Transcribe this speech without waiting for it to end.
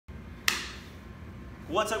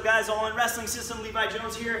What's up, guys? All in Wrestling System, Levi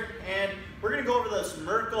Jones here, and we're gonna go over this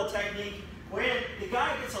Mercle technique when the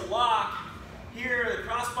guy gets a lock here, the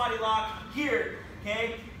crossbody lock here,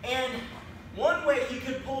 okay? And one way he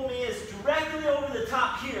could pull me is directly over the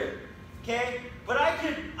top here, okay? But I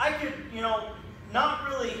could, you know, not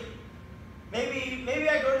really. Maybe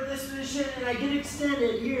I go to this position and I get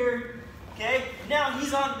extended here, okay? Now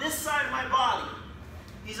he's on this side of my body.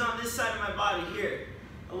 He's on this side of my body here.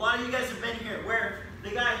 A lot of you guys have been here where the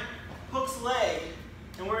guy hooks leg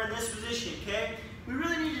and we're in this position, okay? We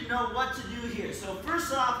really need to know what to do here. So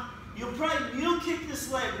first off, you'll probably mule kick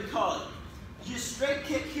this leg, we call it. Just straight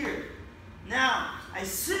kick here. Now, I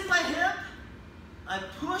sit my hip, I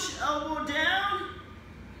push elbow down,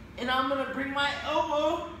 and I'm gonna bring my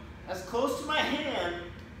elbow as close to my hand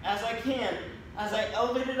as I can as I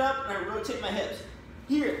elevate it up and I rotate my hips.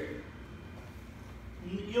 Here,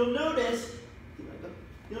 you'll notice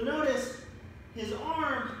his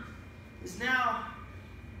arm is now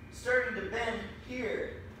starting to bend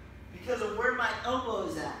here because of where my elbow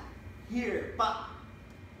is at. Here, pop,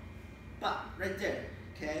 pop, right there,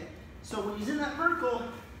 okay? So when he's in that Mercle,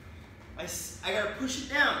 I gotta push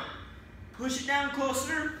it down. Push it down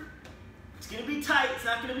closer. It's gonna be tight, it's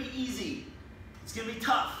not gonna be easy. It's gonna be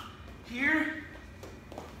tough. Here,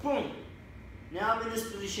 boom. Now I'm in this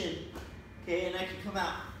position, okay, and I can come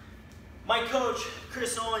out. My coach,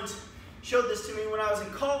 Chris Owens, showed this to me when I was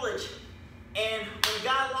in college, and when a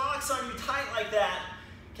guy locks on you tight like that,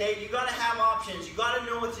 okay, you gotta have options. You gotta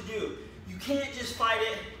know what to do. You can't just fight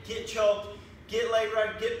it, get choked, get leg run,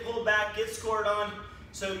 get pulled back, get scored on.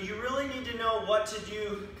 So you really need to know what to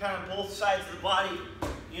do, kind of both sides of the body.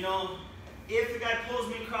 You know, if the guy pulls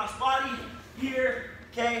me across body, here,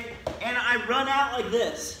 okay, and I run out like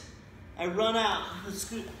this. I run out,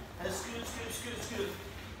 scoot, scoot.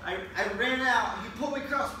 I ran out, he pulled me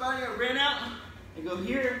across body, I ran out, I go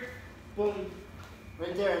here, boom,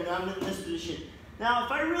 right there, and now I'm in this position. Now,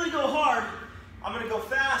 if I really go hard, I'm gonna go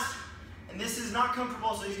fast, and this is not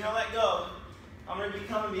comfortable, so he's gonna let go. I'm gonna be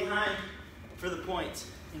coming behind for the points.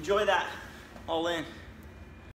 Enjoy that, all in.